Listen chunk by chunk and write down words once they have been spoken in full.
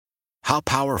How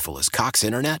powerful is Cox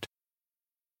Internet?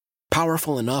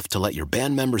 Powerful enough to let your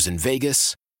band members in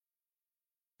Vegas,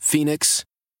 Phoenix,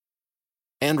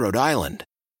 and Rhode Island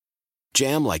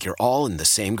jam like you're all in the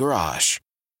same garage.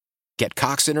 Get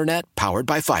Cox Internet powered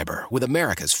by fiber with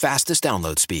America's fastest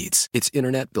download speeds. It's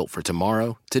internet built for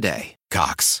tomorrow, today.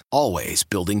 Cox, always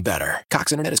building better.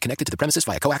 Cox Internet is connected to the premises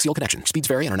via coaxial connection. Speeds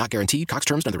vary and are not guaranteed. Cox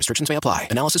terms and other restrictions may apply.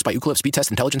 Analysis by Ookla Speed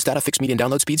Test Intelligence Data. Fixed median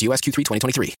download speeds. US Q3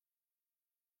 2023.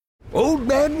 Old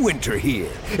Man Winter here.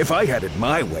 If I had it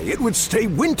my way, it would stay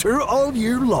winter all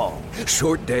year long.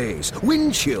 Short days,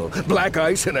 wind chill, black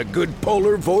ice, and a good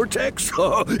polar vortex.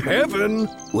 Oh, heaven!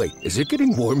 Wait, is it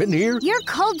getting warm in here? Your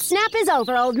cold snap is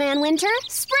over, Old Man Winter.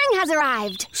 Spring has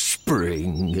arrived.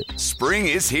 Spring. Spring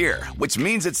is here, which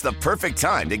means it's the perfect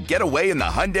time to get away in the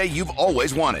Hyundai you've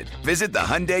always wanted. Visit the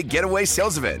Hyundai Getaway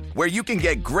Sales Event, where you can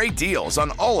get great deals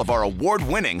on all of our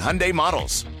award-winning Hyundai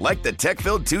models, like the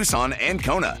tech-filled Tucson and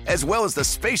Kona, as well as the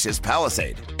spacious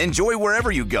Palisade. Enjoy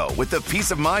wherever you go with the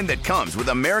peace of mind that comes with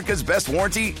America's best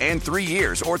warranty and 3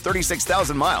 years or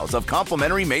 36,000 miles of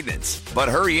complimentary maintenance. But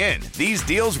hurry in, these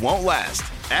deals won't last.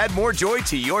 Add more joy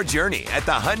to your journey at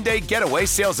the Hyundai Getaway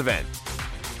Sales Event.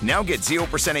 Now get 0%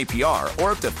 APR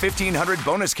or up to $1,500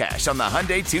 bonus cash on the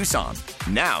Hyundai Tucson.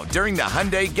 Now, during the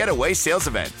Hyundai Getaway Sales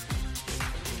Event.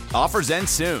 Offers end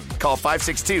soon. Call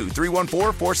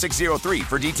 562-314-4603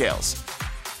 for details.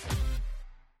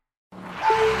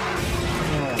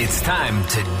 It's time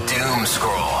to doom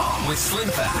scroll with Slim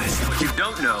Fast. What you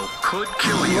don't know could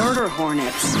kill you. Murder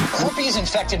hornets.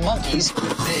 Herpes-infected monkeys.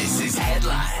 This is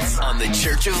Headlines on the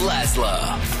Church of Laszlo.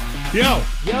 Yo!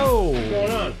 What's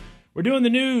going on? We're doing the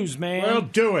news, man. Well,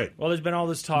 do it. Well, there's been all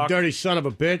this talk. Dirty son of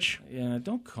a bitch. Yeah,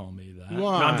 don't call me that.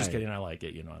 Why? No, I'm just kidding. I like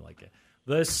it. I like it.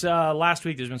 This last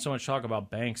week, there's been so much talk about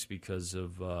banks because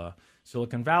of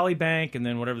Silicon Valley Bank and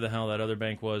then whatever the hell that other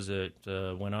bank was that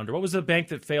went under. What was the bank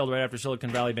that failed right after Silicon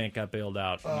Valley Bank got bailed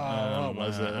out? What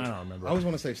was it? I don't remember. I always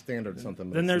want to say Standard something,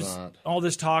 but then there's not. all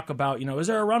this talk about, is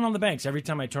there a run on the banks? Every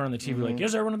time I turn on the TV, like,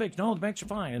 is there a run on the banks? No, the banks are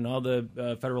fine. And all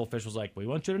the federal officials like, we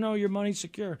want you to know your money's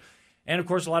secure. And, of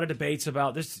course, a lot of debates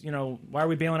about this, why are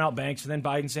we bailing out banks? And then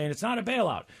Biden saying it's not a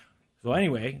bailout. So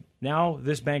anyway, now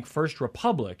this bank, First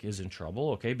Republic, is in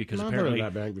trouble, okay, because apparently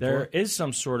there is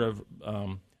some sort of,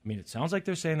 it sounds like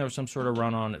they're saying there was some sort of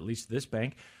run on at least this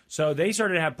bank. So they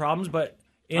started to have problems, but...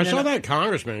 I saw that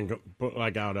congressman put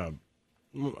out it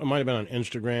might have been on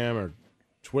Instagram or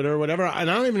Twitter or whatever, and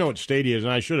I don't even know what state he is,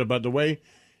 and I should have, but the way...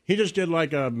 He just did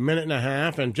like a minute and a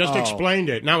half and just explained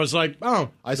it. And I was like, I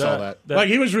saw that. Like,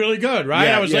 he was really good, right?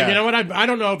 Yeah, I was like, you know what? I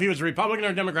don't know if he was Republican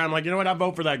or Democrat. I'm like, you know what? I'll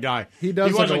vote for that guy. He does.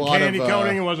 He wasn't like a lot candy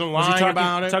coating. He wasn't lying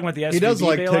about it. Talking about the SVB he does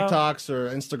like bailout? TikToks or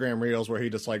Instagram reels where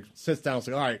he just like sits down and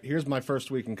says, all right, here's my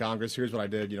first week in Congress. Here's what I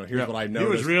did. Here's what I noticed.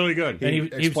 He was really good. He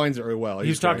explains it really well. He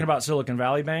was talking about Silicon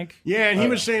Valley Bank? Yeah, and he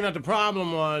was saying that the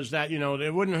problem was that,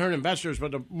 it wouldn't hurt investors,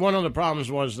 but one of the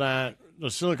problems was that the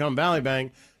Silicon Valley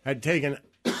Bank had taken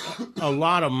a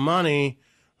lot of money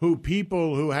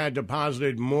people who had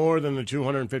deposited more than the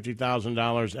 $250,000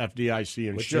 FDIC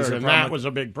insured, and that was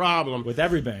a big problem. With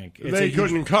every bank. They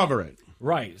couldn't cover it.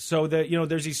 Right. So,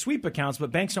 there's these sweep accounts,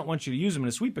 but banks don't want you to use them in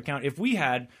a sweep account. If we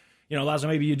had... Lazo,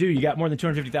 maybe you do. You got more than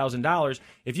 $250,000.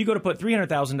 If you go to put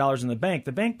 $300,000 in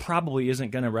the bank probably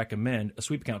isn't going to recommend a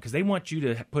sweep account because they want you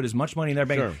to put as much money in their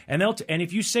bank. Sure. And and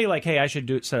if you say like, hey, I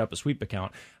should set up a sweep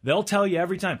account, they'll tell you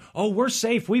every time, oh, we're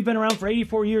safe. We've been around for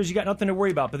 84 years. You got nothing to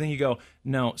worry about. But then you go,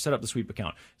 no, set up the sweep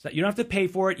account. So you don't have to pay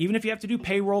for it, even if you have to do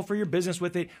payroll for your business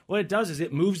with it. What it does is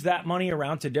it moves that money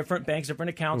around to different banks,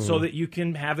 different accounts, so that you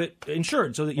can have it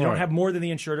insured, so that you don't have more than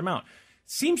the insured amount.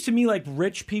 Seems to me like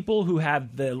rich people who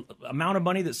have the amount of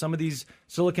money that some of these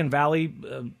Silicon Valley,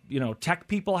 tech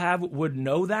people have would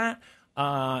know that,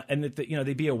 and that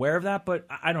they'd be aware of that. But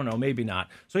I don't know, maybe not.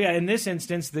 So yeah, in this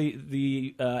instance,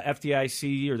 the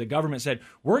FDIC or the government said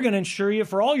we're going to insure you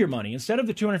for all your money instead of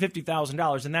the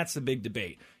 $250,000, and that's the big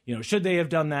debate. Should they have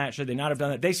done that? Should they not have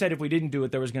done that? They said if we didn't do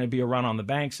it, there was going to be a run on the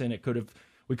banks, and we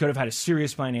could have had a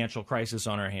serious financial crisis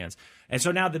on our hands. And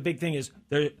so now the big thing is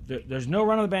there's no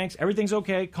run on the banks. Everything's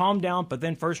okay. Calm down. But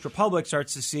then First Republic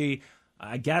starts to see,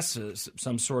 I guess,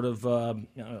 some sort of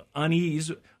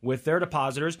unease with their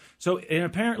depositors. So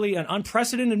apparently an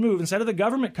unprecedented move. Instead of the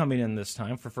government coming in this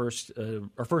time for First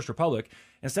Republic,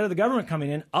 instead of the government coming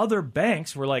in, other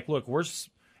banks were like, look,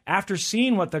 after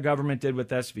seeing what the government did with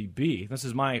SVB, this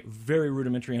is my very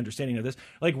rudimentary understanding of this,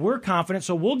 like, we're confident,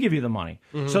 so we'll give you the money.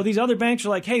 Mm-hmm. So these other banks are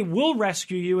like, hey, we'll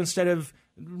rescue you instead of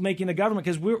making the government,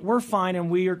 because we're fine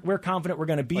and we're confident we're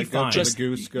going to be fine. Good for the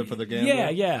goose, good for the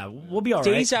gander. Yeah, we'll be all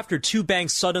right. Days after two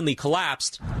banks suddenly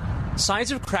collapsed,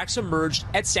 signs of cracks emerged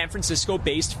at San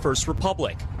Francisco-based First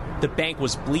Republic. The bank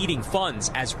was bleeding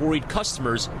funds as worried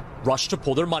customers rushed to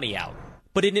pull their money out.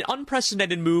 But in an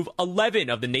unprecedented move, 11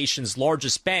 of the nation's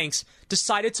largest banks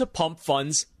decided to pump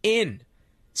funds in,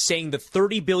 saying the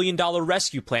 $30 billion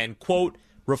rescue plan, quote,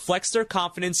 reflects their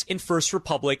confidence in First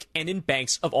Republic and in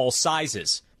banks of all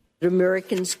sizes.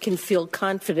 Americans can feel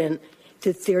confident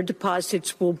that their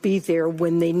deposits will be there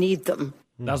when they need them.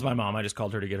 That was my mom. I just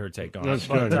called her to get her take on That's it.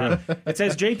 good, yeah. It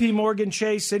says J.P. Morgan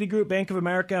Chase, Citigroup, Bank of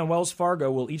America, and Wells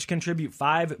Fargo will each contribute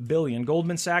 $5 billion.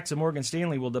 Goldman Sachs and Morgan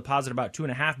Stanley will deposit about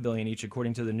 $2.5 billion each,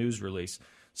 according to the news release.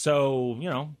 So,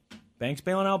 banks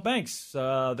bailing out banks.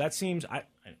 That seems I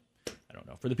don't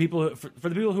know. For the people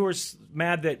who are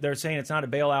mad that they're saying it's not a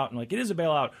bailout and like it is a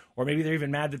bailout, or maybe they're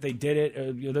even mad that they did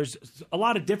it. There's a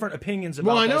lot of different opinions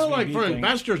about. Well, I know, the like SVB for thing.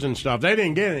 investors and stuff, they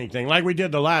didn't get anything like we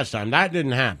did the last time. That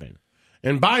didn't happen.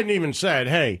 And Biden even said,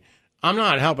 "Hey, I'm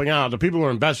not helping out the people who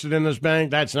are invested in this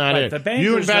bank. That's not Right, it. the bankers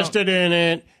You invested in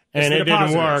it." And the it didn't work.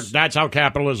 depositors. That's how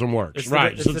capitalism works.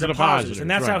 Right. It's So the depositors.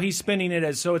 And that's how he's spinning it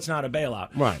as so it's not a bailout.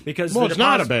 Right. Because Well, the it's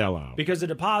not a bailout. Because the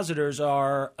depositors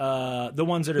are the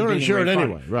ones that are They're being insured refunded.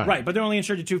 anyway, right. Right, but they're only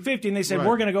insured to $250, and they said, Right.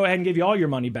 we're going to go ahead and give you all your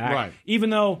money back, Right. even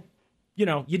though,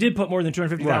 you did put more than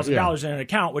 $250,000 Right, in an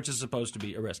account, which is supposed to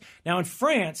be a risk. Now, in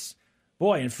France,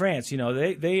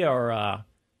 they are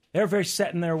they're very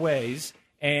set in their ways.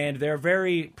 And they're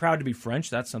very proud to be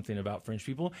French. That's something about French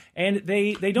people. And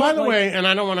they don't. By the way, and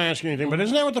I don't want to ask you anything, but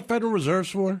isn't that what the Federal Reserve's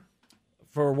for?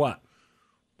 For what?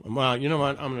 Well, you know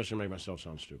what? I'm just going to make myself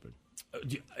sound stupid.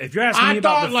 If you're asking me I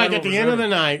about thought, the like, Federal at the end of the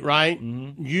Reserve- night, right,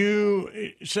 you,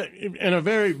 in a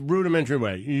very rudimentary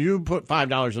way, you put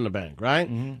 $5 in the bank, right?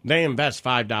 They invest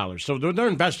 $5. So they're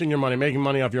investing your money, making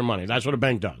money off your money. That's what a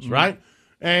bank does, right?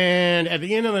 And at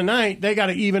the end of the night, they got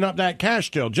to even up that cash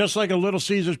still, just like a Little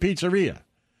Caesars Pizzeria.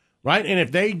 Right? And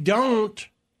if they don't,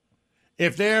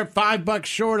 if they're $5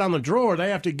 short on the drawer, they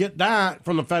have to get that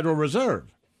from the Federal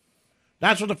Reserve.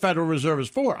 That's what the Federal Reserve is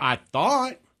for, I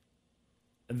thought.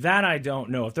 That I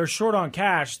don't know. If they're short on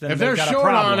cash, then If they've they're got short a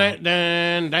problem. on it,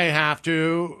 then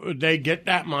they get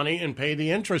that money and pay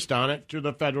the interest on it to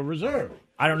the Federal Reserve.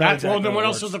 I don't know exactly Well, then how what it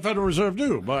else works. does the Federal Reserve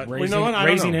do? But we Raising, know what? I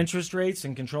don't raising know. interest rates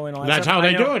and controlling all that That's stuff. how they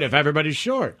I know- do it if everybody's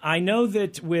short. I know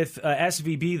that with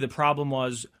SVB, the problem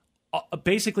was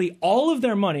basically all of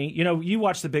their money. You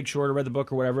watched The Big Short or read the book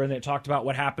or whatever, and it talked about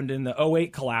what happened in the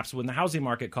 2008 collapse when the housing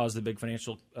market caused the big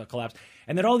financial collapse,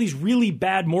 and that all these really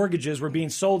bad mortgages were being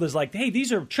sold as like, hey,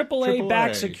 these are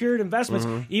AAA-backed secured investments,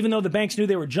 even though the banks knew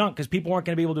they were junk because people weren't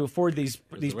going to be able to afford these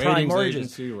prime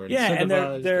mortgages. Yeah, and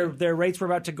their rates were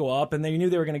about to go up, and they knew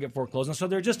they were going to get foreclosed, and so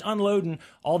they're just unloading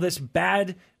all this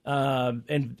bad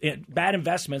bad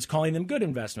investments, calling them good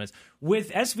investments. With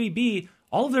SVB,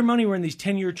 all of their money were in these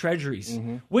 10-year treasuries,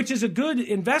 which is a good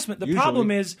investment. The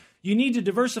problem is you need to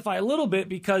diversify a little bit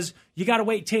because you got to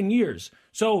wait 10 years.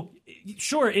 So,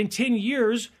 sure, in 10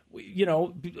 years,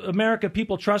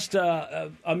 people trust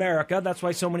America. That's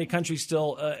why so many countries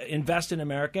still invest in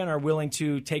America and are willing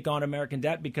to take on American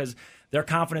debt because they're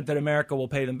confident that America will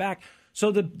pay them back.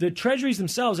 So the treasuries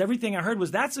themselves, everything I heard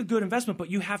was that's a good investment,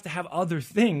 but you have to have other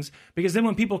things because then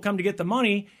when people come to get the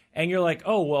money and you're like,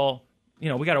 oh, well,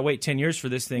 we got to wait 10 years for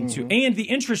this thing too. And the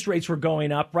interest rates were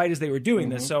going up right as they were doing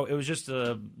this. So it was just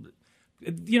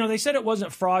they said it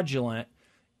wasn't fraudulent.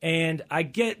 And I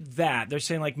get that. They're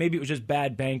saying like maybe it was just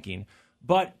bad banking.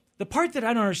 But the part that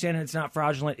I don't understand and it's not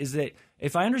fraudulent is that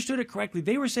if I understood it correctly,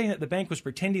 they were saying that the bank was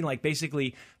pretending like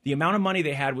basically the amount of money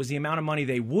they had was the amount of money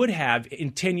they would have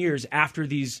in 10 years after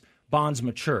these bonds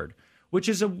matured, which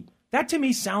is that to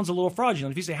me sounds a little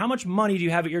fraudulent. If you say, how much money do you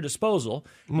have at your disposal?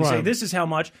 You say, this is how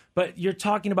much, but you're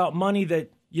talking about money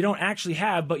that you don't actually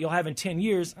have, but you'll have in 10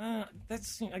 years.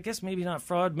 That's, I guess, maybe not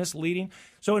fraud, misleading.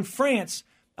 So in France,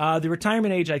 the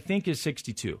retirement age, I think, is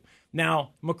 62.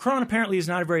 Now, Macron apparently is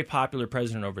not a very popular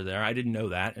president over there. I didn't know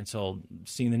that until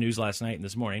seeing the news last night and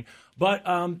this morning. But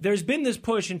there's been this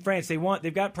push in France.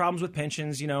 They've got problems with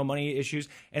pensions, money issues,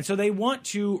 and so they want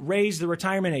to raise the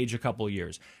retirement age a couple of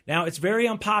years. Now, it's very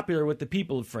unpopular with the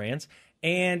people of France,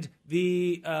 and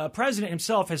the president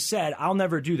himself has said, "I'll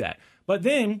never do that." But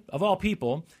then, of all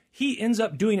people, he ends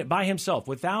up doing it by himself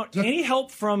without any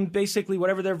help from basically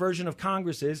whatever their version of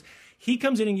Congress is. He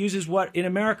comes in and uses what in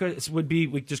America would be,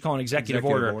 we just call an executive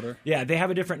order. Yeah, they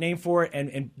have a different name for it,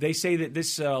 and they say that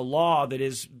this law that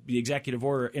is the executive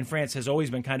order in France has always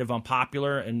been kind of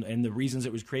unpopular and the reasons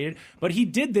it was created. But he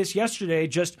did this yesterday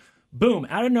just Boom,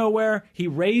 out of nowhere, he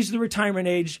raised the retirement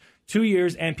age 2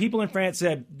 years, and people in France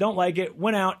said, don't like it,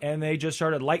 went out, and they just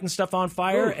started lighting stuff on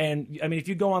fire. Ooh. And, I mean, if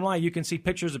you go online, you can see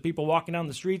pictures of people walking down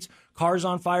the streets, cars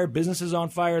on fire, businesses on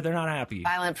fire. They're not happy.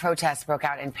 Violent protests broke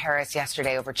out in Paris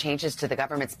yesterday over changes to the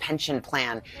government's pension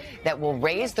plan that will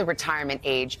raise the retirement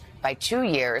age by 2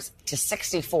 years to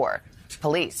 64.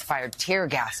 Police fired tear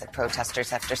gas at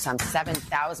protesters after some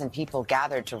 7,000 people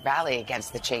gathered to rally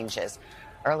against the changes.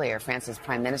 Earlier, France's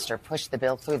prime minister pushed the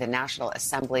bill through the National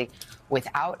Assembly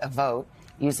without a vote,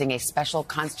 using a special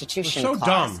constitution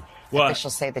clause. Dumb.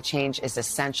 Officials say the change is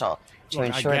essential to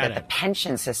ensure that the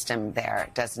pension system there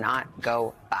does not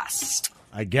go bust.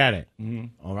 I get it.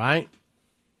 Mm-hmm. All right?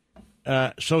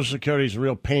 Social Security is a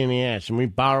real pain in the ass, and we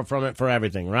borrow from it for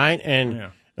everything, right?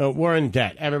 And we're in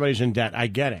debt. Everybody's in debt. I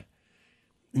get it.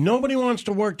 Nobody wants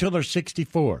to work till they're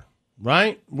 64.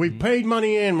 Right? We paid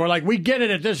money in. We're like, we get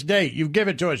it at this date. You give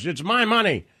it to us. It's my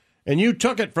money. And you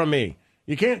took it from me.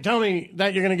 You can't tell me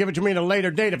that you're going to give it to me at a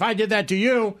later date. If I did that to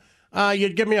you,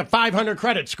 you'd give me a 500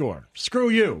 credit score. Screw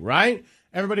you, right?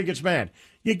 Everybody gets mad.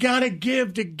 You got to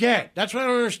give to get. That's what I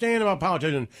don't understand about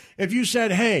politicians. If you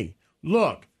said, hey,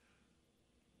 look,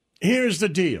 here's the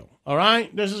deal, all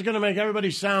right? This is going to make everybody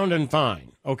sound and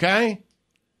fine, okay?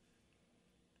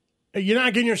 You're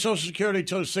not getting your Social Security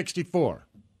till 64.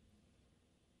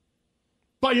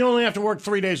 But you only have to work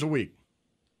 3 days a week.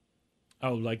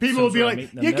 Oh, like people will be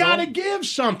like, you got to give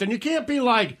something. You can't be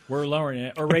like, we're lowering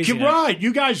it or raising it. Right.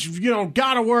 You guys,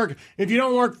 got to work. If you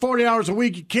don't work 40 hours a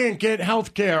week, you can't get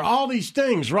health care. All these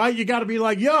things, right? You got to be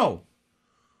like, yo,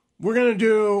 we're going to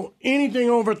do anything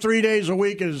over 3 days a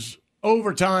week is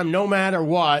overtime no matter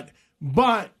what.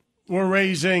 But we're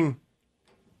raising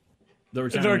the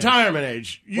retirement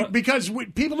age. Because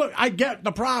people, I get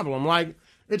the problem. Like,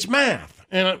 it's math.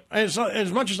 And as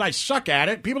much as I suck at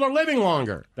it, people are living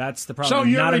longer. That's the problem. So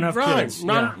you're not enough kids.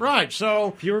 Right.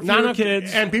 So fewer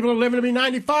kids, and people are living to be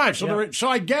 95. So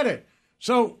I get it.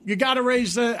 So you got to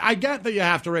raise I get that you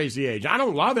have to raise the age. I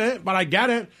don't love it, but I get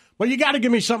it. But you got to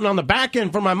give me something on the back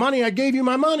end for my money. I gave you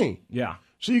my money. Yeah.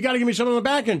 So you got to give me something on the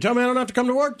back end. Tell me I don't have to come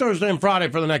to work Thursday and Friday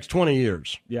for the next 20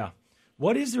 years. Yeah.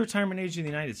 What is the retirement age in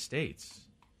the United States?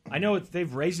 I know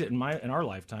they've raised it in our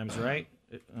lifetimes, right?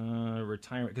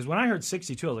 Retirement, because when I heard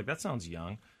 62, I was like, that sounds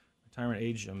young. Retirement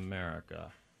age America.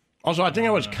 Also, I think I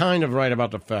was kind of right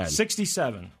about the Fed.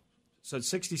 67. So it's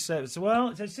 67. So, well,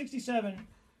 it says 67.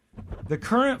 The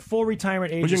current full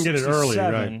retirement age is 67 get it early,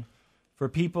 right? For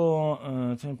people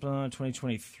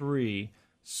 2023.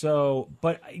 So,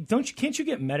 but can't you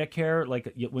get Medicare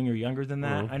like when you're younger than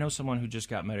that? Mm-hmm. I know someone who just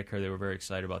got Medicare. They were very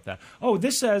excited about that. Oh,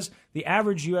 this says the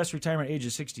average U.S. retirement age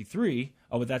is 63.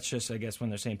 Oh, but that's just, I guess, when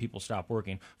they're saying people stop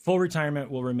working. Full retirement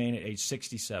will remain at age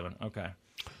 67. Okay.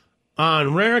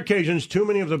 On rare occasions, too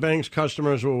many of the bank's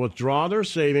customers will withdraw their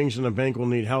savings, and the bank will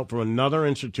need help from another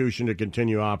institution to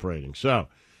continue operating. So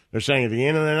they're saying at the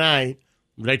end of the night,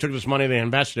 they took this money, they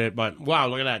invested it, but wow,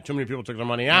 look at that. Too many people took their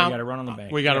money out. We got to run on the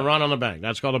bank. We got to run on the bank.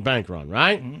 That's called a bank run,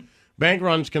 right? Mm-hmm. Bank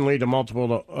runs can lead to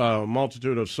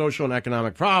multitude of social and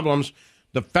economic problems.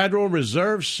 The Federal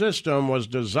Reserve System was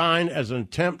designed as an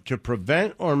attempt to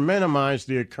prevent or minimize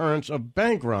the occurrence of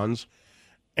bank runs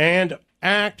and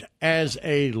act as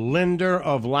a lender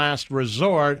of last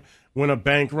resort when a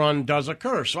bank run does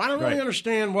occur. So I don't really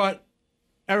understand what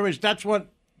that's what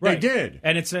they did.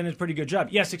 And it's a pretty good job.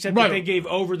 Yes, except that they gave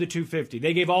over the $250.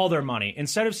 They gave all their money.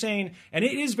 Instead of saying, and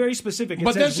it is very specific,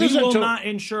 it says we will not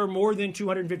insure more than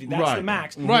 $250. That's the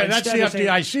max. Right, that's the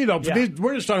FDIC, though.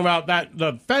 We're just talking about that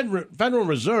the Federal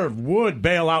Reserve would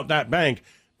bail out that bank.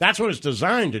 That's what it's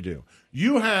designed to do.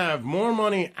 You have more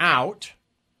money out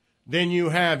than you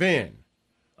have in.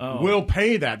 We'll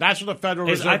pay that. That's what the Federal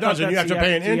Reserve does, and you have to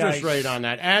pay an interest rate on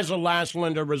that as a last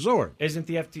lender resort. Isn't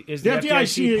the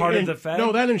FDIC part of the Fed?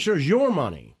 No, that insures your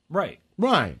money. Right.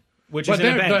 Which is in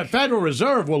a bank. The Federal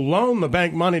Reserve will loan the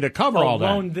bank money to cover all that.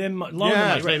 Loan them money.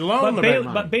 They loan the bank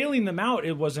money. But bailing them out,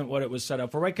 it wasn't what it was set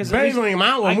up for, right? Bailing them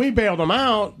out, when we bailed them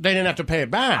out, they didn't have to pay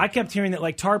it back. I kept hearing that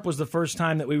TARP was the first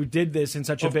time that we did this in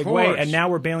such a big way, and now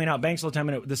we're bailing out banks all the time,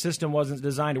 and the system wasn't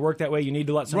designed to work that way. You need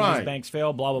to let some of these banks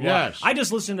fail, blah, blah, blah. Yes. I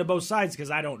just listen to both sides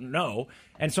because I don't know,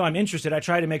 and so I'm interested. I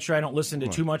try to make sure I don't listen to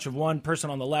too much of one person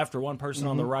on the left or one person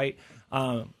on the right.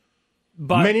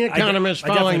 But many economists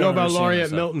following Nobel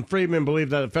laureate Milton Friedman believe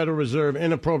that the Federal Reserve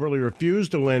inappropriately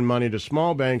refused to lend money to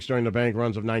small banks during the bank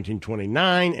runs of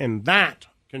 1929, and that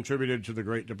contributed to the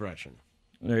Great Depression.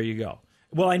 There you go.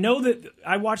 Well, I know that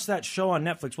I watched that show on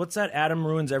Netflix. What's that Adam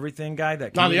Ruins Everything guy?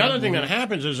 Now, the other thing that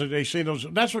happens is that they say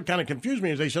that's what kind of confused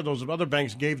me is they said those other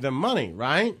banks gave them money,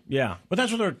 right? Yeah. But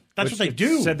that's what they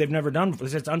do. Said they've never done before.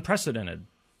 It's unprecedented.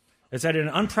 It's at an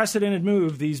unprecedented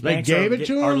move. These They banks gave it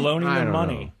to are him? loaning I them don't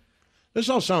money. know. This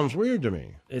all sounds weird to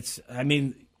me.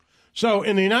 So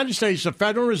in the United States, the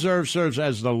Federal Reserve serves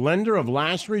as the lender of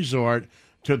last resort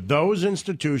to those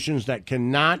institutions that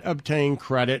cannot obtain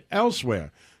credit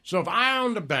elsewhere. So if I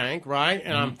owned a bank, right,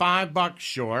 and I'm $5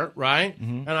 short, right,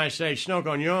 and I say,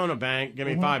 Snowcone, you own a bank, give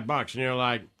me $5, and you're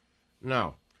like,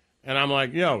 no. And I'm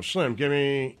like, yo, Slim, give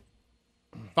me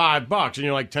 $5, and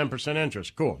you're like 10%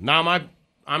 interest. Cool. Now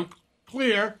I'm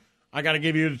clear. I got to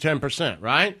give you the 10%,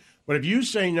 right? But if you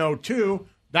say no too,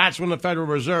 that's when the Federal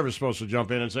Reserve is supposed to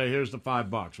jump in and say, here's the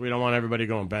 $5. We don't want everybody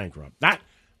going bankrupt.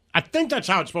 I think that's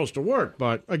how it's supposed to work.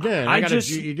 But again, I got a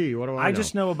GED. What do I know? I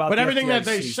just know about But the everything that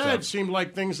they FDIC said stuff. seemed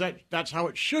like things that's how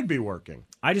it should be working.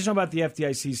 I just know about the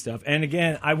FDIC stuff. And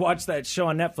again, I watched that show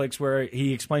on Netflix where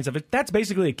he explains stuff. That's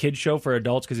basically a kid's show for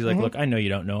adults because he's like, look, I know you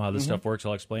don't know how this stuff works.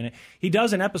 I'll explain it. He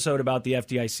does an episode about the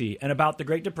FDIC and about the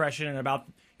Great Depression and about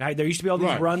there used to be all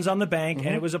these runs on the bank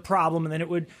and it was a problem. And then it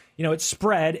would, it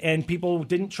spread and people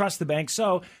didn't trust the bank.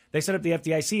 So they set up the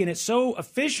FDIC. And it's so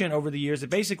efficient over the years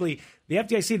that basically the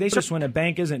FDIC, they just when a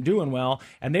bank isn't doing well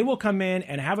and they will come in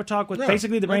and have a talk with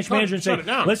basically the branch manager and say,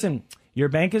 listen, your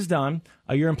bank is done.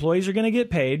 Your employees are going to get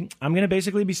paid. I'm going to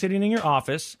basically be sitting in your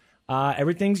office.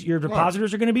 Your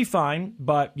depositors are going to be fine,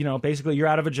 but basically you're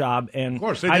out of a job, and of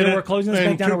course, either we're closing this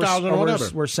bank down or whatever.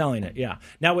 we're selling it. Yeah.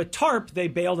 Now with TARP, they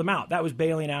bailed them out. That was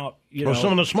bailing out.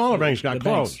 Some of the smaller banks got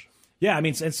closed. Banks. Yeah, I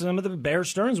mean, and some of the Bear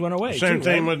Stearns went away. Same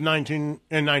thing with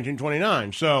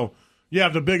 1929. So you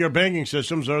have the bigger banking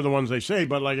systems; they're the ones they say.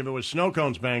 But like if it was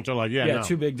Snowcone's bank, they're like, no.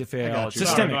 Too big to fail.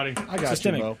 Systemic. I got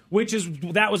Systemic. you,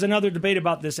 Bo. That was another debate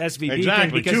about this SVB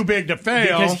Exactly. thing. Too big to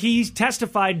fail. Because he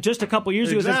testified just a couple years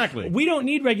ago. Exactly. We don't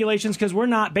need regulations because we're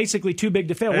not basically too big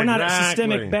to fail. We're not a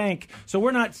systemic bank, so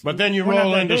we're not. But then you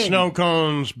roll into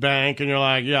Snowcone's bank, and you're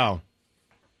like, yo.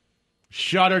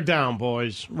 Shut her down,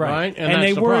 boys. Right? And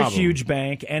they the were problem. a huge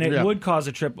bank, and it would cause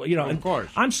a triple. Of course.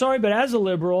 I'm sorry, but as a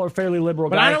liberal or fairly liberal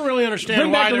but guy, I don't really understand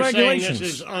bring why back the they're saying regulations.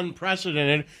 this is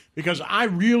unprecedented, because I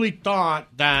really thought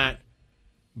that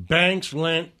banks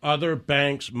lent other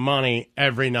banks money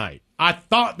every night. I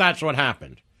thought that's what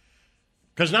happened.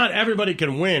 Because not everybody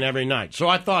can win every night. So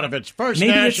I thought if it's First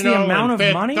National it's the amount and of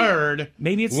Fifth money? Third,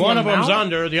 Maybe it's one the of them's amount?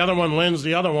 under, the other one lends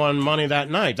the other one money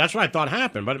that night. That's what I thought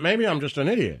happened. But maybe I'm just an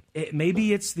idiot.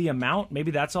 Maybe it's the amount.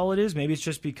 Maybe that's all it is. Maybe it's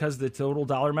just because the total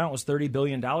dollar amount was $30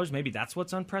 billion. Maybe that's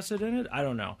what's unprecedented. I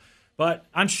don't know. But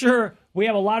I'm sure we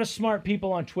have a lot of smart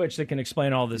people on Twitch that can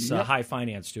explain all this high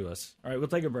finance to us. All right, we'll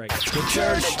take a break.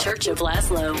 The Church of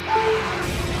Laszlo.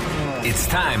 It's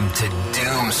time to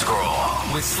doom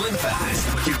scroll with Slim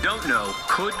Fast. What you don't know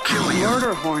could kill you.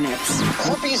 Murder hornets.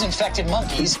 Herpes-infected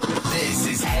monkeys. This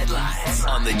is Headlines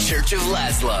on the Church of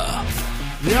Laszlo.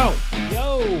 Yo.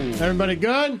 Everybody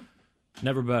good?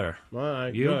 Never better. All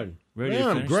right, You? good. Ready to Yeah,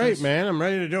 I'm finish great, this? man. I'm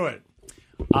ready to do it.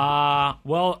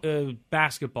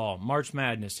 Basketball, March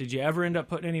Madness. Did you ever end up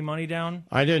putting any money down?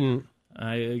 I didn't.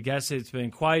 I guess it's been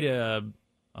quite a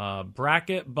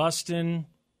bracket busting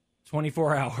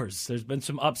 24 hours. There's been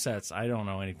some upsets. I don't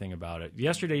know anything about it.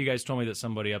 Yesterday, you guys told me that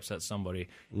somebody upset somebody.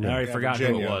 And I already forgot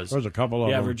Virginia. who it was. There's a couple of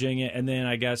them. Yeah, Virginia. And then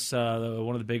I guess one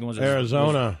of the big ones was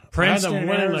Arizona. was Princeton. I had them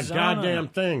winning the Arizona. goddamn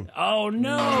thing. Oh,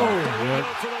 no.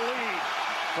 To the lead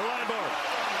for Reinborg.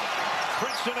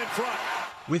 Princeton in front.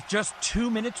 With just 2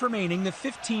 minutes remaining, the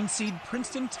 15-seed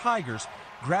Princeton Tigers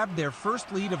grabbed their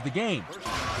first lead of the game.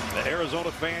 The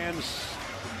Arizona fans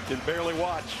can barely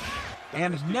watch.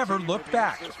 And never looked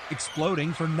back,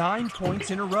 exploding for 9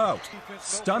 points in a row,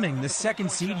 stunning the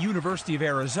second-seed University of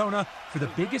Arizona for the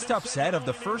biggest upset of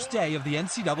the first day of the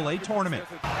NCAA tournament.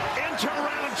 Into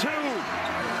round two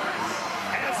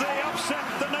as they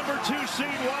upset the number 2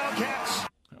 seed Wildcats.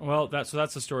 Well, that's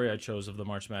the story I chose of the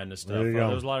March Madness stuff. There you go.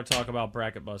 There was a lot of talk about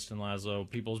bracket busting, Laszlo.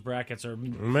 People's brackets are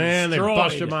Man, they destroyed.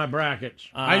 busted my brackets.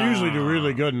 I usually do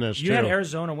really good in this, You too. had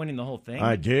Arizona winning the whole thing?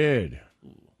 I did.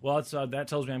 Well, it's, that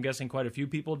tells me I'm guessing quite a few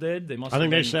people did. They must. I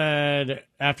think have they said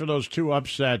after those two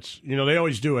upsets, they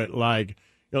always do it like,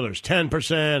 there's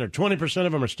 10% or 20%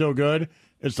 of them are still good.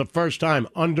 It's the first time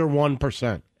under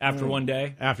 1%. After one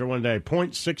day? After one day.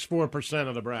 0.64%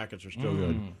 of the brackets are still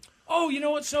good. Oh, you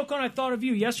know what, Snowcone? I thought of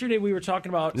you. Yesterday we were talking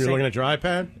about... You're looking at your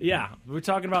iPad? Yeah. We were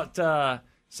talking about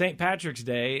St. Patrick's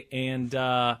Day and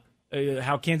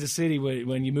how Kansas City,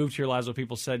 when you moved here, Laszlo,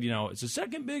 people said, it's the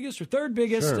second biggest or third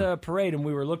biggest parade, and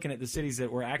we were looking at the cities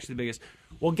that were actually the biggest.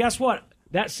 Well, guess what?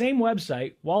 That same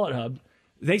website, Wallet Hub,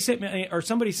 they sent me, or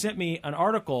somebody sent me an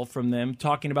article from them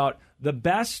talking about the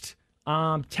best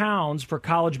towns for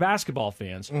college basketball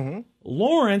fans.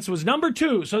 Lawrence was number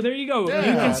 2, so there you go. Yeah,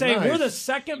 you can say nice. we're the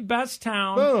second best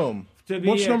town. Boom. to be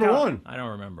What's number one? I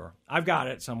don't remember. I've got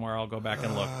it somewhere. I'll go back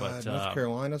and look. But North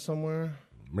Carolina somewhere?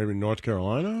 Maybe North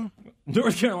Carolina?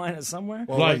 North Carolina somewhere?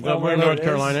 Well, where North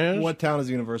Carolina is? What town is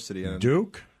the university in?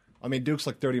 Duke? I mean, Duke's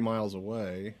like 30 miles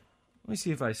away. Let me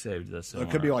see if I saved this. So it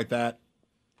could be like that.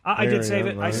 I did save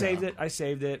it. Right? I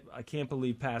saved it. I can't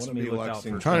believe past me looked out for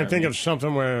I'm trying to think of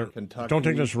something where, Kentucky. Don't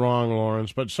take this wrong,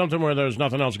 Lawrence, but something where there's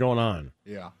nothing else going on.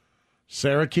 Yeah.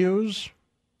 Syracuse?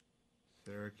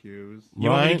 Syracuse.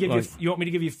 You want me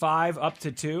to give you 5 up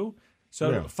to 2?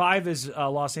 So 5 is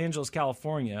Los Angeles,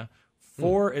 California.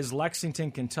 4 is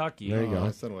Lexington, Kentucky. There you go.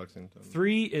 I said Lexington.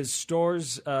 3 is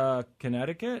Storrs,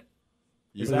 Connecticut.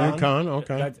 Yukon,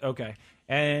 okay. Okay.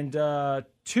 And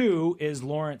 2 is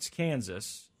Lawrence,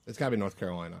 Kansas. It's got to be North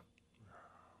Carolina.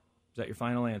 Is that your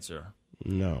final answer?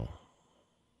 No.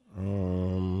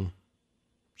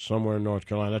 Somewhere in North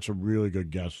Carolina. That's a really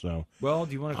good guess, though. Well,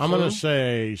 do you want a clue? I'm going to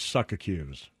say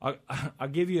Succacuse. I'll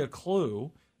give you a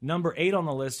clue. Number 8 on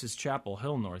the list is Chapel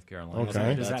Hill, North Carolina.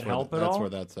 Okay. Does that help at all? That's where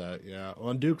that's at, yeah.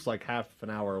 Well, and Duke's like half an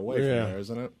hour away from there,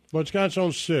 isn't it? Well, it's got its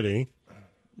own city.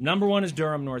 Number 1 is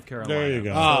Durham, North Carolina. There you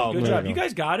go. So good job. You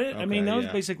guys got it. Okay, I mean, that was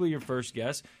basically your first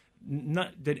guess.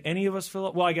 Did any of us fill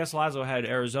out? Well, I guess Lazo had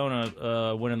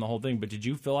Arizona winning the whole thing, but did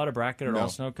you fill out a bracket at all,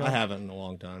 Snowco? I haven't in a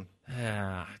long time.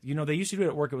 Yeah. They used to do it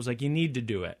at work. It was like, you need to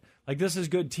do it. Like, this is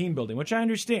good team building, which I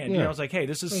understand. Yeah. It's like, hey,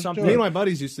 this is something. Me and my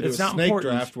buddies used to do a snake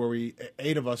important. draft where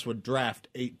 8 of us would draft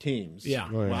 8 teams. Yeah.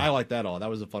 Oh, yeah. Well, I like that all. That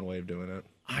was a fun way of doing it.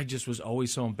 I just was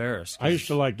always so embarrassed. I used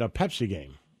to like the Pepsi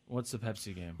game. What's the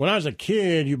Pepsi game? When I was a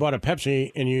kid, you bought a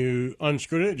Pepsi and you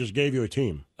unscrewed it just gave you a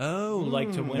team. Oh,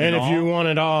 like to win And it if all? you won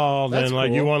it all, then That's like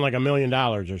cool. you won like $1 million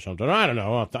or something. I don't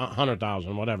know,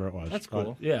 100,000, whatever it was. That's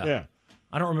cool. Yeah. Yeah.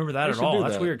 I don't remember that We at should all. do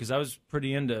That's that. weird because I was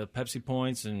pretty into Pepsi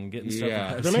points and getting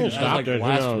Yeah. stuff. They From may have Pepsi. stopped like it. who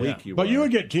last knows? week you But were. you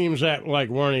would get teams that like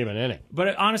weren't even in it.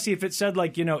 But honestly, if it said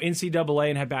like, NCAA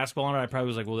and had basketball on it, I probably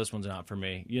was like, well, this one's not for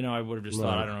me. I would have just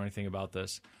thought, I don't know anything about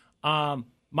this.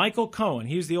 Michael Cohen,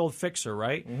 he was the old fixer,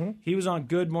 right? Mm-hmm. He was on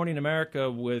Good Morning America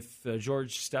with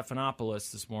George Stephanopoulos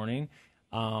this morning.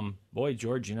 Boy,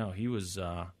 George, he was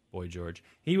Boy George.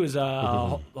 He was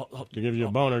To give you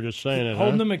a boner just saying it.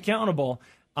 holding them accountable.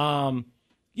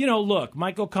 Look,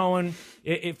 Michael Cohen,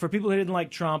 for people who didn't like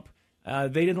Trump,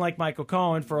 they didn't like Michael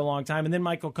Cohen for a long time, and then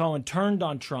Michael Cohen turned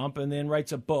on Trump and then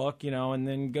writes a book, and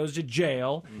then goes to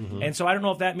jail. Mm-hmm. And so I don't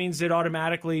know if that means that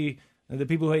automatically the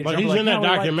people who hate But Trump he's are like, in that "No, we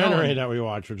like documentary Cohen." that we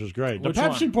watched, which is great. The Which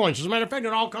Pepsi one? points. As a matter of fact,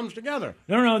 it all comes together.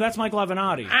 No, that's Michael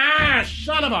Avenatti. Ah,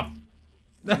 son of a...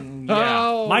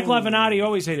 Yeah. Michael Avenatti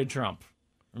always hated Trump.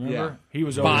 Remember? Yeah. He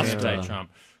was always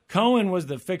anti-Trump. Cohen was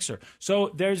the fixer.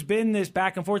 So there's been this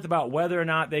back and forth about whether or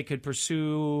not they could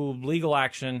pursue legal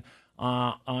action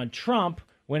on Trump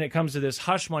when it comes to this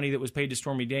hush money that was paid to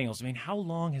Stormy Daniels. I mean, how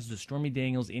long has the Stormy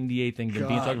Daniels NDA thing been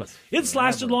being talked about? It's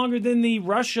lasted longer than the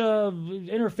Russia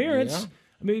interference. Yeah.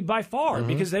 I mean, by far,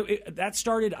 because that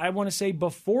started, I want to say,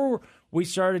 before we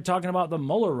started talking about the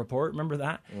Mueller report. Remember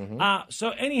that?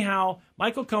 So anyhow,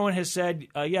 Michael Cohen has said,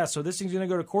 so this thing's going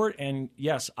to go to court, and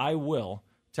yes, I will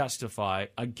testify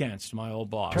against my old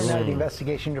boss. Turned out of the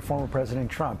investigation into former President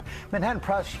Trump. Manhattan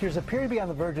prosecutors appear to be on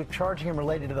the verge of charging him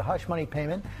related to the hush money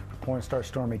payment for porn star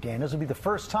Stormy Daniels. It will be the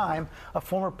first time a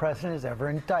former president is ever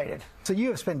indicted. So you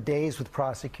have spent days with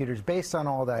prosecutors. Based on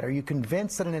all that, are you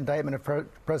convinced that an indictment of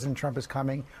President Trump is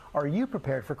coming? Are you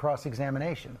prepared for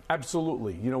cross-examination?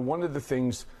 Absolutely. One of the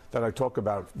things that I talk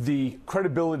about, the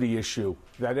credibility issue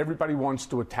that everybody wants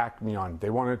to attack me on. They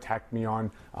want to attack me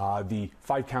on the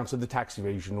 5 counts of the tax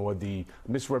evasion or the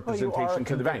misrepresentation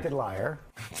to the bank. Well, you are a convicted liar.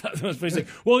 He's like,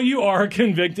 well, you are a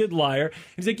convicted liar.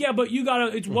 He's like, yeah, but you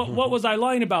got to, what was I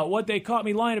lying about? What they caught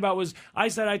me lying about was I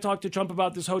said I talked to Trump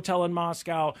about this hotel in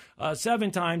Moscow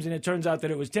 7 times, and it turns out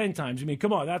that it was 10 times. I mean,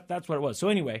 come on, that's what it was. So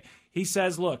anyway, he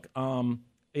says, look,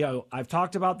 I've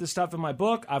talked about this stuff in my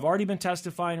book. I've already been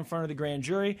testifying in front of the grand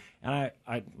jury, and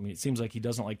I mean, it seems like he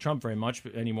doesn't like Trump very much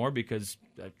anymore because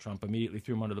Trump immediately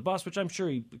threw him under the bus, which I'm sure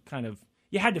he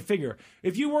you had to figure.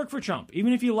 If you work for Trump,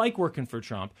 even if you like working for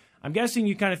Trump, I'm guessing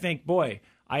you kind of think, boy,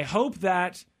 I hope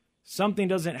that something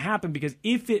doesn't happen, because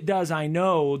if it does, I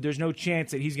know there's no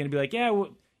chance that he's going to be like, yeah,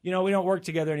 well, we don't work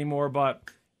together anymore, but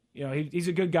he's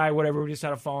a good guy, whatever. We just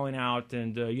had a falling out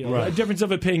and, a difference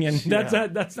of opinion.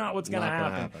 That's not what's going to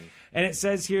happen. And it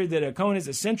says here that Cohen is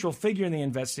a central figure in the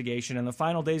investigation. In the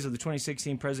final days of the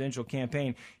 2016 presidential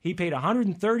campaign, he paid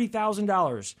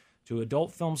 $130,000 to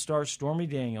adult film star Stormy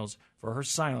Daniels for her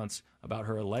silence about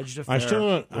her alleged affair with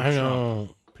Trump. I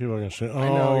know people are going to say, I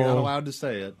know, you're not allowed to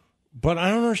say it. But I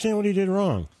don't understand what he did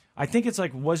wrong. I think it's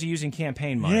like, was he using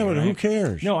campaign money? Yeah, but right? who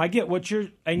cares? No, I get what you're...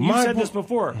 And you said this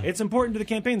before. It's important to the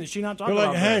campaign that she not talk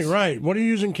about hey, this. right, what are you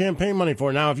using campaign money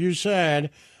for? Now, if you said,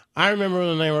 I remember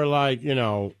when they were like,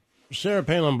 Sarah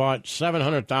Palin bought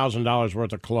 $700,000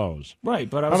 worth of clothes. Right,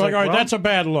 but I'm like, all right, that's a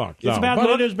bad look. It's a bad but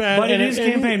look, it is bad. but it is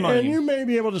campaign money. And you may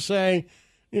be able to say,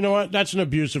 you know what, that's an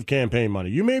abuse of campaign money.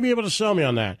 You may be able to sell me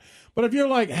on that. But if you're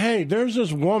like, hey, there's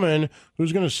this woman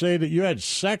who's going to say that you had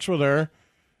sex with her,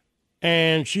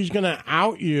 and she's going to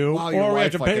out you, While or your we wife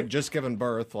have to like pay. had just given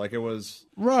birth, like it was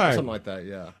Right. something like that.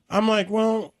 Yeah. I'm like,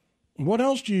 well, what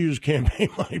else do you use campaign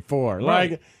money for?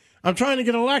 Right. Like, I'm trying to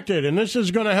get elected, and this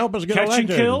is going to help us get Catch elected.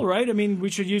 and kill, right? I mean, we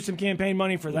should use some campaign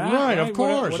money for that. Right, of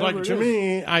course. Whatever Like, it to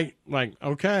is. me,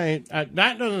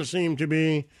 that doesn't seem to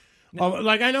be...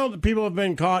 like, I know that people have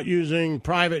been caught using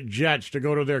private jets to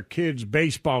go to their kids'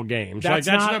 baseball games. That's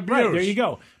an not abuse. right. There you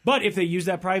go. But if they use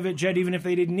that private jet, even if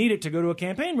they didn't need it to go to a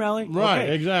campaign rally, Right,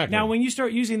 okay. exactly. Now, when you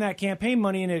start using that campaign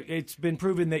money, and it's been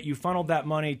proven that you funneled that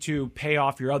money to pay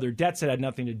off your other debts that had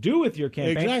nothing to do with your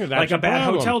campaign, Exactly, that's like a a bad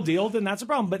problem. hotel deal, then that's a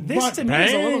problem. But this But to me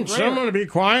is a little paying greater. someone to be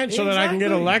quiet so that I can get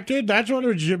Exactly. elected, that's what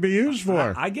it should be used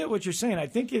for. I get what you're saying. I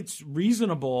think it's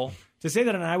reasonable to say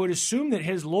that, and I would assume that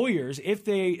his lawyers, if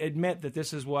they admit that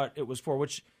this is what it was for,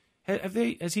 which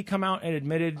has he come out and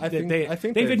admitted I that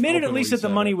think they've admitted at openly least that the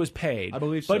said money it. was paid. I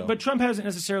believe so. But Trump hasn't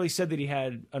necessarily said that he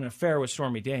had an affair with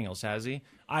Stormy Daniels, has he?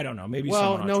 I don't know. Maybe Well,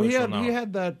 someone on no, Twitch will know. he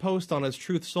had that post on his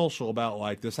Truth Social about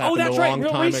like this Oh, happened that's a right, long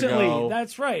real time recently. ago.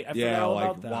 That's right. I yeah, forgot all like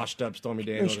about that. washed up Stormy Is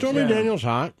Daniels. Stormy Daniels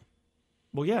hot?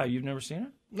 Well, yeah, you've never seen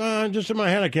her? No, just in my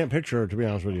head, I can't picture her, to be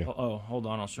honest with you. Oh, hold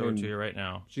on. I'll show it to you right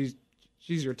now. She's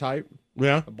your type.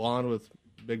 Yeah. A blonde with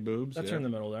big boobs. That's yeah. her in the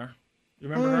middle there. You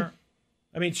remember her?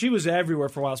 I mean, she was everywhere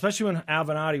for a while, especially when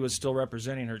Avenatti was still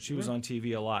representing her. She was on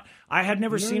TV a lot. I had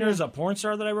never seen her as a porn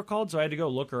star that I recalled, so I had to go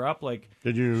look her up. Like,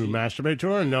 Did you masturbate to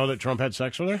her and know that Trump had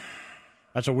sex with her?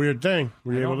 That's a weird thing.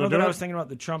 Were you I able don't to know do that it? I was thinking about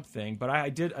the Trump thing, but I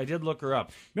did look her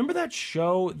up. Remember that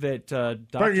show that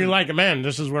But you're like, man,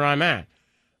 this is where I'm at.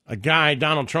 A guy,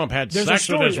 Donald Trump, had There's a sex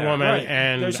with story this there, woman, right.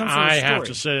 and There's some sort of I have story.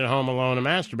 to sit at home alone and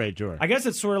masturbate to her. I guess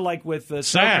it's sort of like with the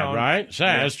Sad, right?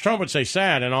 Sad. As Trump would say,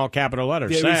 sad in all capital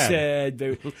letters. Very sad.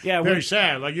 sad. Yeah, Very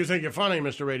sad. Like, you think you're funny,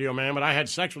 Mr. Radio Man, but I had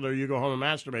sex with her. You go home and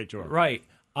masturbate to her. Right.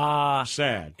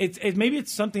 Sad. Maybe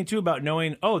it's something too about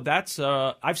knowing. Oh, that's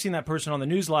I've seen that person on the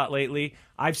news a lot lately.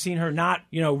 I've seen her not,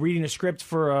 reading a script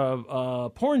for a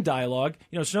porn dialogue.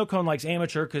 Snow Cone likes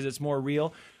amateur because it's more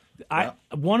real.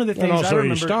 One of the things And also I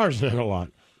remember, he stars in it a lot.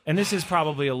 and this is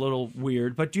probably a little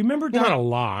weird, but do you remember? Not a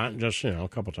lot, just a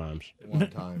couple times. One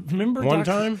time. Remember One Dr.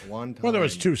 time? One time. Well, there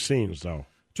was 2 scenes though.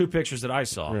 2 pictures that I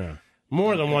saw. Yeah,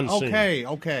 more than one scene.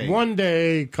 Okay. One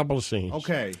day, couple of scenes.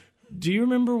 Okay. Do you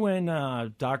remember when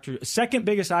second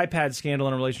biggest iPad scandal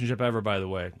in a relationship ever? By the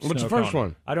way, What's the Snow first Cone.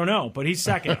 one? I don't know, but he's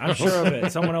second. I'm sure of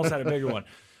it. Someone else had a bigger one.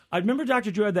 I remember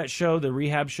Dr. Drew had that show, the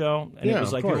Rehab Show, and Yeah, it was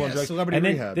of like course. people on Yeah, drugs. Celebrity and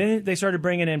Rehab. then they started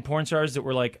bringing in porn stars that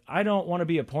were like, I don't want to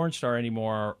be a porn star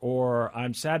anymore, or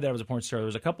I'm sad that I was a porn star. There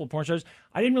was a couple of porn stars.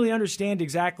 I didn't really understand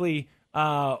exactly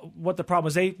what the problem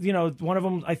was. They, one of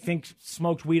them I think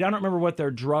smoked weed. I don't remember what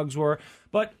their drugs were,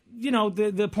 but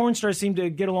the porn stars seemed to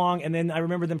get along. And then I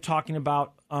remember them talking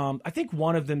about. I think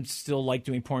one of them still liked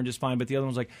doing porn just fine, but the other one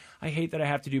was like, I hate that I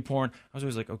have to do porn. I was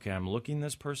always like, okay, I'm looking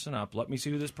this person up. Let me see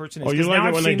who this person is. Oh, you 'Cause like now it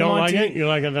I've when they seen them don't on like TV. it? You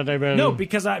like it that they've been... No,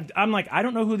 because I'm like, I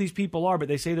don't know who these people are, but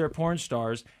they say they're porn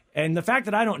stars. And the fact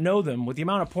that I don't know them, with the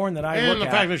amount of porn that I look at, And the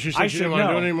fact that she I said she should didn't want to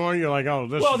know. do it anymore, you're like, oh,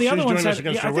 this, Well, the she's other one doing said, this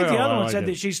against I her think will. the other I one like said it.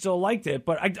 that she still liked it,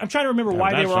 but I'm trying to remember Yeah,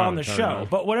 why they that's were not on the a turn show. on.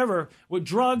 But whatever, with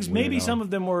drugs, maybe Weirdo. some of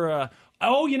them were.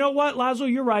 Oh, you know what, Lazo,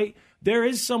 you're right. There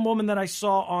is some woman that I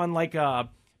saw on might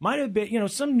have been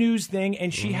some news thing,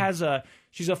 and she has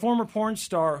she's a former porn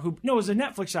star who it was a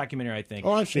Netflix documentary, I think.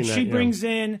 Oh, I've seen and that, she yeah. brings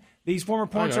in these former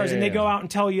porn know, stars, yeah, and they yeah. go out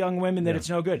and tell young women that it's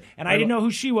no good. And I I didn't know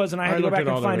who she was, and I had to go looked back at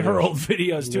and all their find her videos. old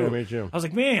videos too. Yeah, me too. I was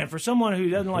like, man, for someone who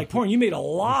doesn't like porn, you made a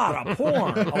lot of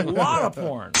porn, a lot of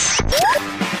porn.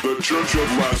 The Church of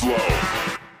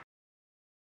Laszlo.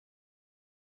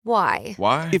 Why?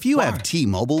 Why? If you have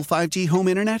T-Mobile 5G home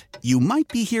internet, you might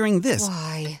be hearing this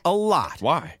Why? a lot.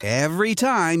 Why? Every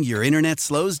time your internet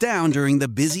slows down during the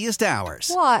busiest hours.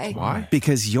 Why? Why?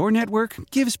 Because your network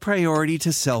gives priority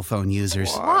to cell phone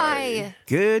users. Why?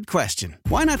 Good question.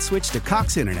 Why not switch to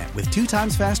Cox Internet with 2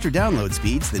 times faster download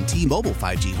speeds than T-Mobile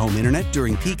 5G home internet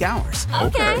during peak hours?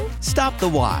 Okay. Stop the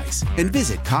whys and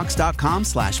visit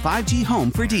cox.com/5G home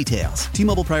for details.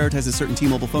 T-Mobile prioritizes certain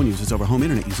T-Mobile phone users over home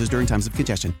internet users during times of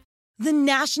congestion. The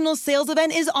national sales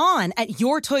event is on at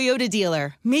your Toyota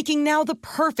dealer, making now the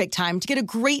perfect time to get a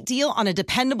great deal on a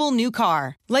dependable new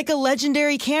car. Like a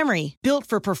legendary Camry, built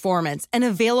for performance and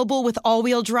available with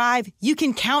all-wheel drive, you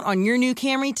can count on your new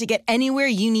Camry to get anywhere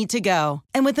you need to go.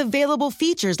 And with available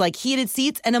features like heated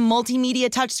seats and a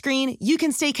multimedia touchscreen, you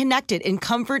can stay connected in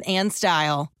comfort and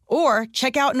style. Or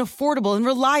check out an affordable and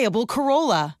reliable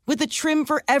Corolla with a trim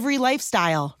for every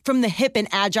lifestyle, from the hip and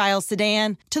agile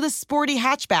sedan to the sporty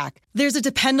hatchback. There's a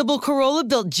dependable Corolla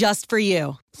built just for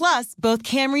you. Plus, both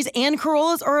Camrys and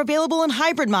Corollas are available in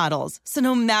hybrid models, so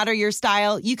no matter your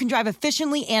style, you can drive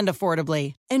efficiently and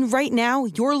affordably. And right now,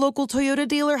 your local Toyota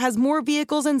dealer has more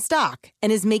vehicles in stock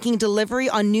and is making delivery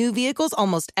on new vehicles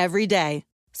almost every day.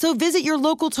 So visit your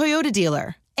local Toyota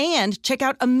dealer. And check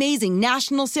out amazing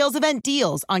national sales event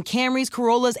deals on Camrys,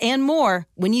 Corollas, and more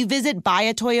when you visit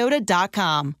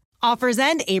buyatoyota.com. Offers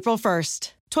end April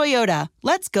 1st. Toyota,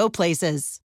 let's go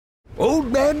places.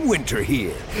 Old Man Winter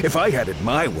here. If I had it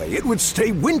my way, it would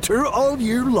stay winter all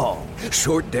year long.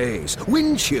 Short days,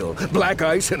 wind chill, black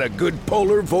ice, and a good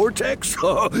polar vortex.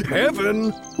 Oh,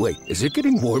 heaven. Wait, is it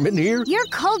getting warm in here? Your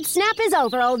cold snap is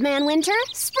over, Old Man Winter.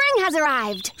 Spring has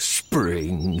arrived.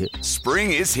 Spring.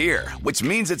 Spring is here, which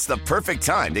means it's the perfect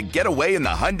time to get away in the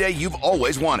Hyundai you've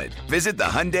always wanted. Visit the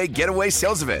Hyundai Getaway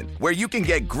Sales Event, where you can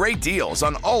get great deals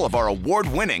on all of our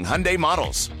award-winning Hyundai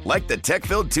models, like the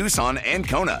tech-filled Tucson and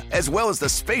Kona, as well as the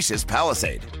spacious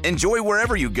Palisade. Enjoy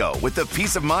wherever you go with the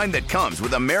peace of mind that comes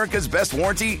with America's best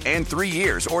warranty and 3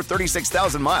 years or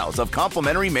 36,000 miles of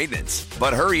complimentary maintenance.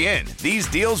 But hurry in, these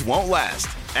deals won't last.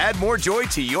 Add more joy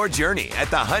to your journey at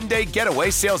the Hyundai Getaway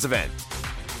Sales Event.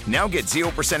 Now get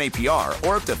 0% APR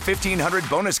or up to $1,500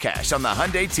 bonus cash on the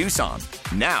Hyundai Tucson.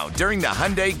 Now, during the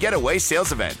Hyundai Getaway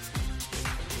Sales Event.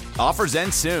 Offers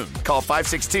end soon. Call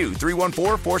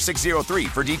 562-314-4603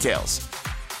 for details.